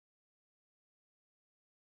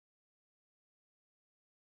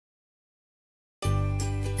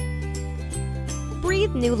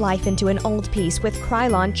breathe new life into an old piece with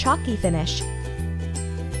Krylon Chalky finish.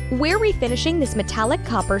 We're refinishing this metallic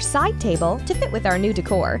copper side table to fit with our new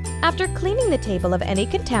decor. After cleaning the table of any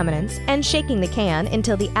contaminants and shaking the can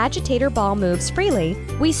until the agitator ball moves freely,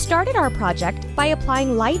 we started our project by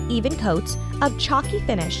applying light, even coats of chalky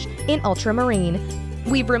finish in ultramarine.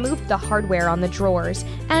 We've removed the hardware on the drawers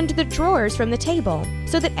and the drawers from the table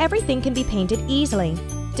so that everything can be painted easily.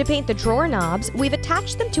 To paint the drawer knobs, we've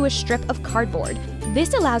attached them to a strip of cardboard.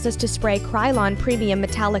 This allows us to spray Krylon Premium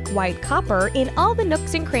Metallic White Copper in all the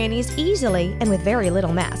nooks and crannies easily and with very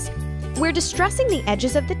little mess. We're distressing the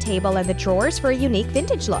edges of the table and the drawers for a unique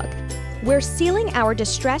vintage look. We're sealing our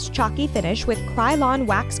distressed chalky finish with Krylon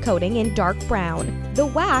wax coating in dark brown. The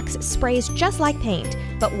wax sprays just like paint,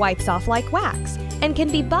 but wipes off like wax, and can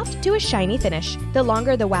be buffed to a shiny finish. The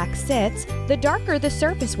longer the wax sits, the darker the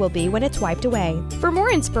surface will be when it's wiped away. For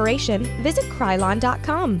more inspiration, visit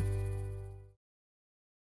Krylon.com.